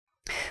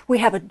We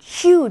have a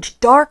huge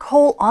dark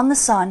hole on the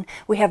sun.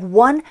 We have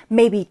one,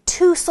 maybe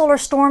two solar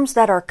storms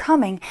that are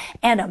coming,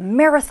 and a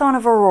marathon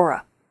of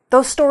aurora.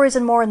 Those stories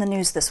and more in the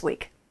news this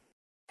week.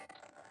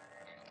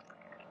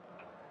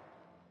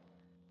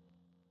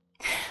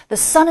 The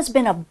sun has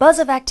been a buzz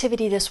of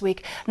activity this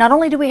week. Not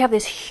only do we have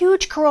this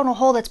huge coronal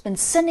hole that's been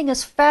sending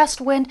us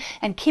fast wind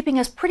and keeping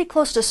us pretty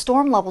close to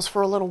storm levels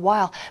for a little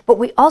while, but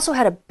we also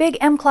had a big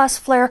M-class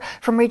flare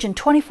from region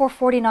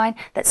 2449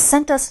 that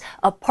sent us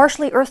a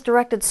partially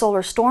Earth-directed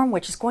solar storm,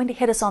 which is going to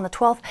hit us on the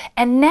 12th.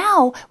 And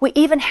now we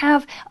even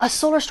have a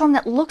solar storm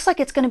that looks like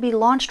it's going to be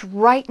launched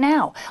right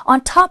now. On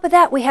top of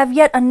that, we have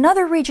yet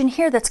another region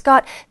here that's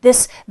got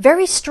this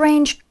very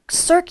strange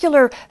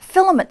circular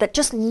filament that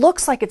just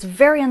looks like it's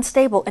very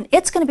unstable, and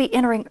it's going to be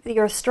entering the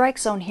Earth strike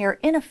zone here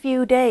in a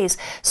few days.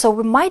 So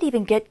we might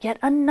even get yet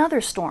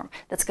another storm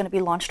that's going to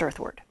be launched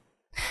earthward.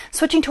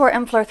 Switching to our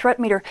M-flare threat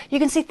meter, you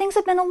can see things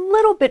have been a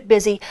little bit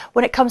busy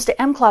when it comes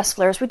to M-class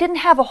flares. We didn't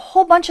have a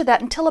whole bunch of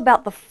that until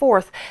about the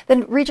 4th.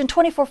 Then region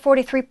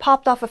 2443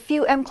 popped off a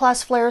few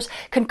M-class flares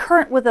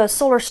concurrent with a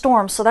solar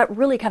storm, so that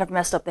really kind of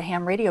messed up the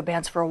ham radio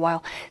bands for a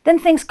while. Then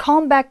things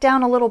calmed back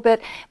down a little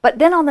bit, but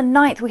then on the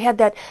 9th we had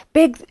that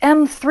big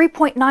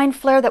M3.9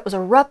 flare that was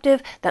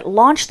eruptive that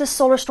launched this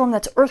solar storm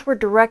that's earthward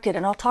directed,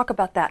 and I'll talk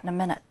about that in a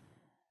minute.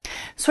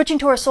 Switching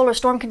to our solar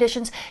storm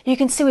conditions, you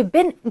can see we've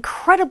been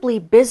incredibly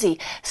busy.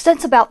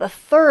 Since about the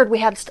 3rd, we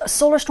had a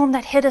solar storm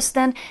that hit us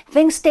then.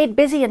 Things stayed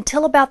busy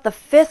until about the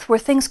 5th, where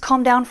things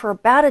calmed down for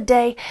about a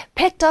day,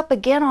 picked up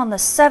again on the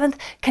 7th,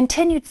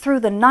 continued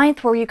through the 9th,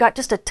 where you got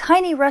just a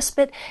tiny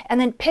respite,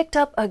 and then picked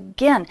up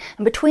again.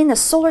 And between the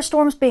solar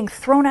storms being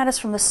thrown at us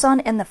from the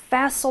sun and the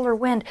fast solar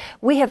wind,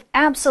 we have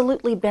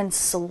absolutely been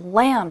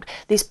slammed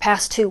these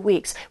past 2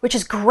 weeks, which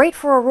is great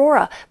for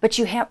aurora, but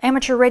you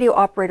amateur radio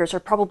operators are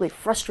probably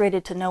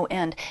frustrated to no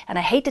end. And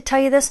I hate to tell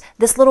you this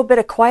little bit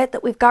of quiet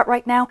that we've got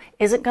right now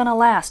isn't going to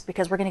last,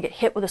 because we're going to get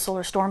hit with a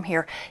solar storm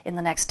here in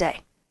the next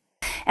day.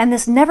 And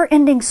this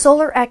never-ending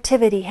solar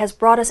activity has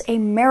brought us a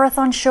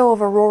marathon show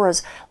of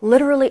auroras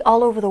literally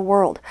all over the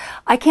world.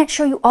 I can't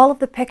show you all of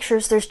the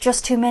pictures, there's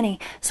just too many.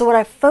 So what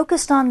I've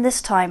focused on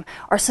this time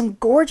are some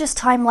gorgeous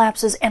time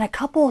lapses and a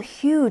couple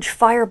huge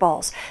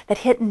fireballs that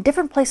hit in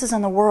different places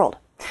in the world.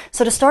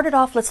 So to start it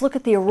off, let's look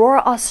at the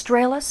Aurora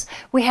Australis.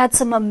 We had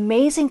some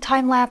amazing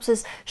time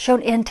lapses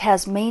shown in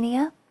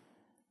Tasmania.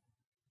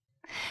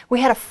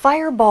 We had a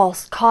fireball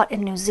caught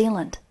in New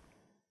Zealand.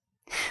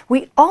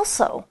 We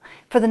also,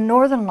 for the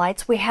Northern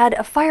Lights, we had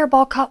a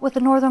fireball caught with the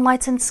Northern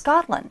Lights in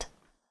Scotland.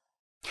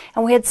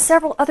 And we had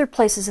several other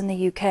places in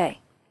the UK.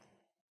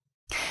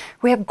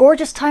 We have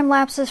gorgeous time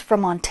lapses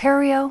from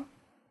Ontario.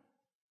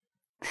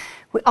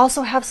 We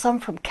also have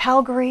some from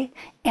Calgary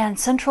and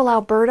central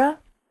Alberta.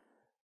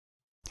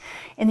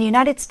 In the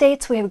United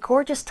States, we have a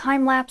gorgeous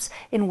time lapse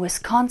in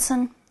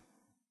Wisconsin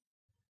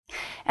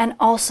and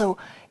also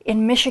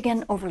in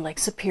Michigan over Lake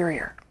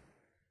Superior.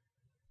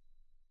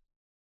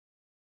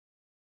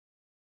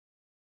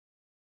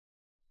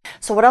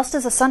 So what else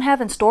does the sun have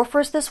in store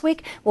for us this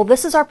week? Well,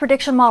 this is our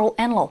prediction model,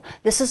 Enlil.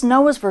 This is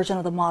NOAA's version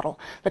of the model.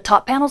 The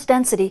top panel's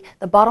density,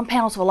 the bottom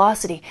panel's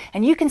velocity.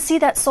 And you can see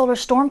that solar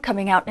storm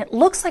coming out, and it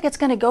looks like it's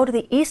going to go to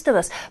the east of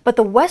us. But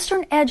the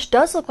western edge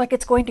does look like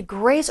it's going to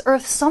graze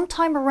Earth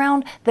sometime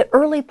around the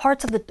early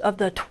parts of the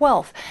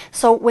 12th.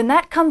 So when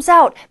that comes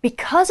out,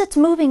 because it's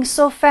moving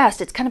so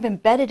fast, it's kind of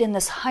embedded in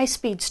this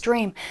high-speed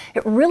stream,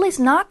 it really is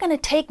not going to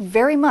take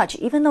very much,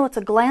 even though it's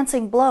a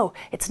glancing blow.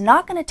 It's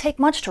not going to take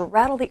much to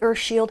rattle the Earth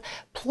shield,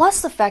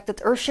 plus the fact that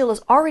the Earth shield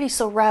is already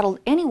so rattled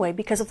anyway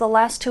because of the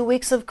last 2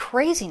 weeks of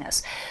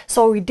craziness.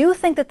 So we do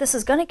think that this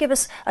is going to give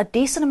us a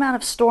decent amount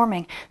of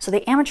storming. So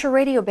the amateur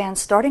radio bands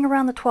starting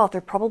around the 12th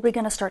are probably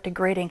going to start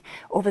degrading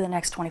over the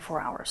next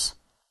 24 hours.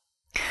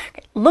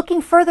 Okay.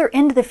 Looking further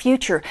into the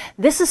future,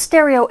 this is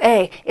stereo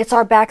A. It's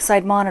our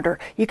backside monitor.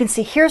 You can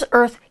see here's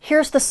Earth,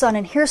 here's the sun,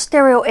 and here's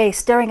stereo A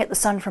staring at the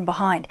sun from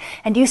behind.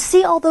 And you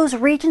see all those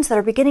regions that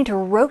are beginning to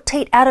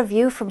rotate out of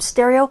view from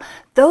stereo?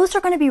 Those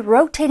are going to be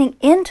rotating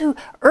into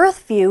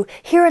Earth view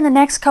here in the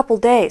next couple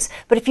days.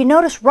 But if you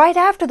notice, right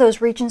after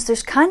those regions,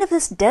 there's kind of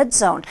this dead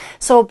zone.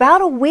 So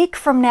about a week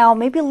from now,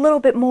 maybe a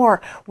little bit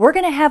more, we're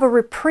going to have a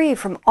reprieve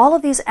from all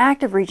of these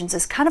active regions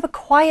as kind of a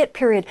quiet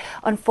period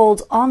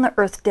unfolds on the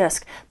Earth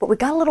disk. But we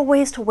got a little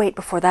ways to wait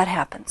before that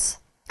happens.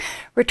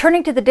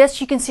 Returning to the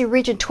disk, you can see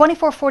region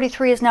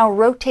 2443 is now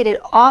rotated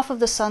off of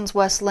the sun's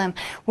west limb.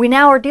 We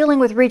now are dealing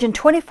with region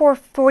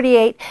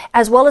 2448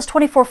 as well as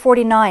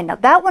 2449. Now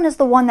that one is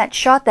the one that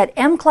shot that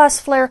M-class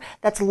flare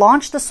that's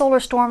launched the solar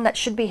storm that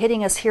should be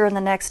hitting us here in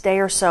the next day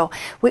or so.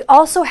 We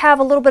also have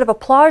a little bit of a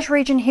plage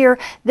region here.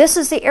 This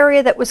is the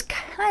area that was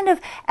kind of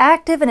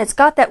active, and it's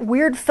got that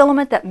weird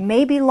filament that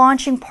may be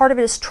launching. Part of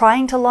it is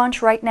trying to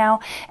launch right now.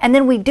 And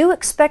then we do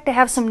expect to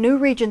have some new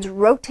regions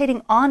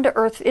rotating onto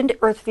Earth, into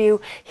Earth view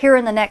here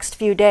in the next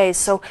few days.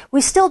 So we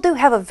still do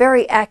have a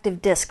very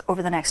active disk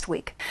over the next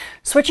week.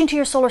 Switching to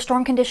your solar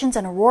storm conditions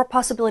and aurora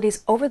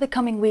possibilities over the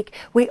coming week,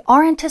 we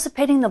are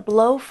anticipating the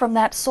blow from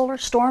that solar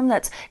storm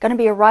that's going to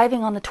be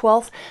arriving on the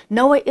 12th.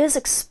 NOAA is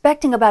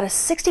expecting about a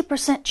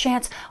 60%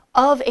 chance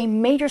of a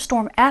major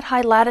storm at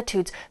high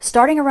latitudes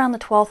starting around the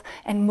 12th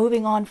and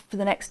moving on for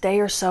the next day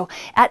or so.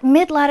 At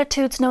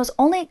mid-latitudes, NOAA's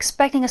only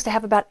expecting us to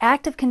have about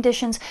active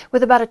conditions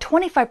with about a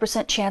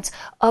 25% chance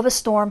of a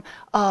storm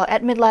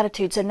at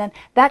mid-latitudes, and then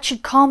that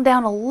should calm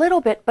down a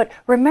little bit. But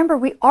remember,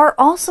 we are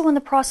also in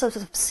the process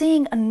of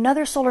seeing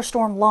another solar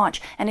storm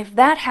launch, and if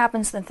that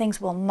happens, then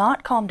things will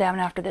not calm down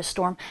after this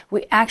storm.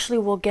 We actually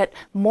will get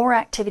more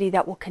activity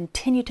that will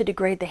continue to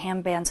degrade the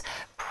ham bands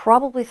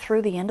probably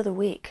through the end of the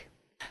week.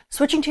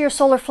 Switching to your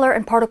solar flare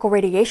and particle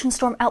radiation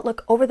storm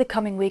outlook over the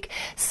coming week,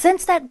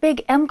 since that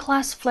big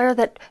M-class flare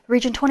that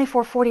region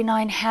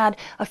 2449 had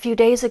a few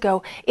days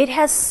ago, it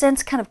has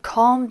since kind of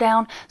calmed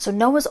down, so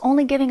NOAA's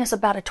only giving us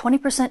about a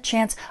 20%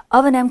 chance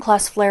of an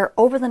M-class flare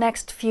over the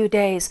next few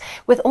days,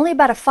 with only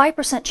about a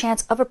 5%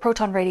 chance of a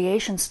proton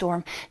radiation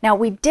storm. Now,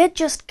 we did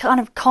just kind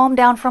of calm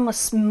down from a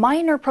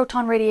minor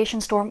proton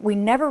radiation storm. We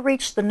never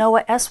reached the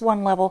NOAA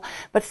S1 level,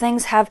 but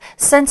things have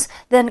since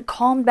then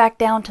calmed back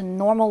down to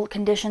normal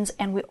conditions,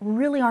 and we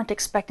really aren't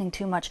expecting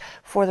too much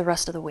for the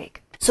rest of the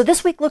week. So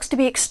this week looks to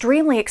be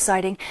extremely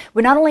exciting.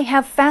 We not only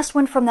have fast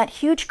wind from that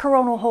huge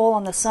coronal hole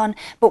on the sun,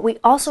 but we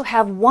also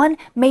have one,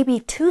 maybe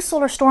two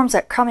solar storms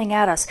that are coming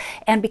at us.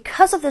 And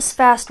because of this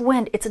fast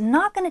wind, it's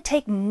not going to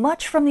take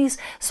much from these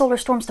solar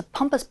storms to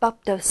pump us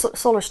up to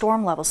solar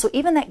storm levels. So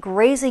even that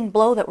grazing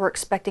blow that we're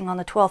expecting on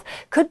the 12th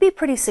could be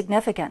pretty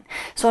significant.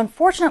 So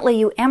unfortunately,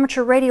 you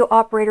amateur radio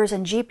operators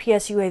and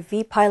GPS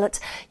UAV pilots,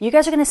 you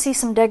guys are going to see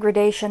some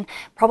degradation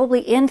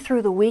probably in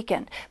through the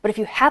weekend. But if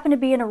you happen to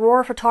be an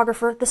Aurora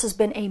photographer, this has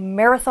been a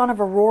marathon of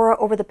Aurora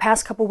over the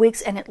past couple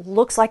weeks, and it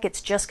looks like it's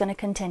just going to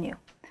continue.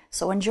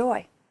 So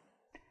enjoy.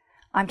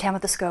 I'm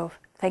Tamitha Scove.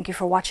 Thank you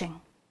for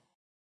watching.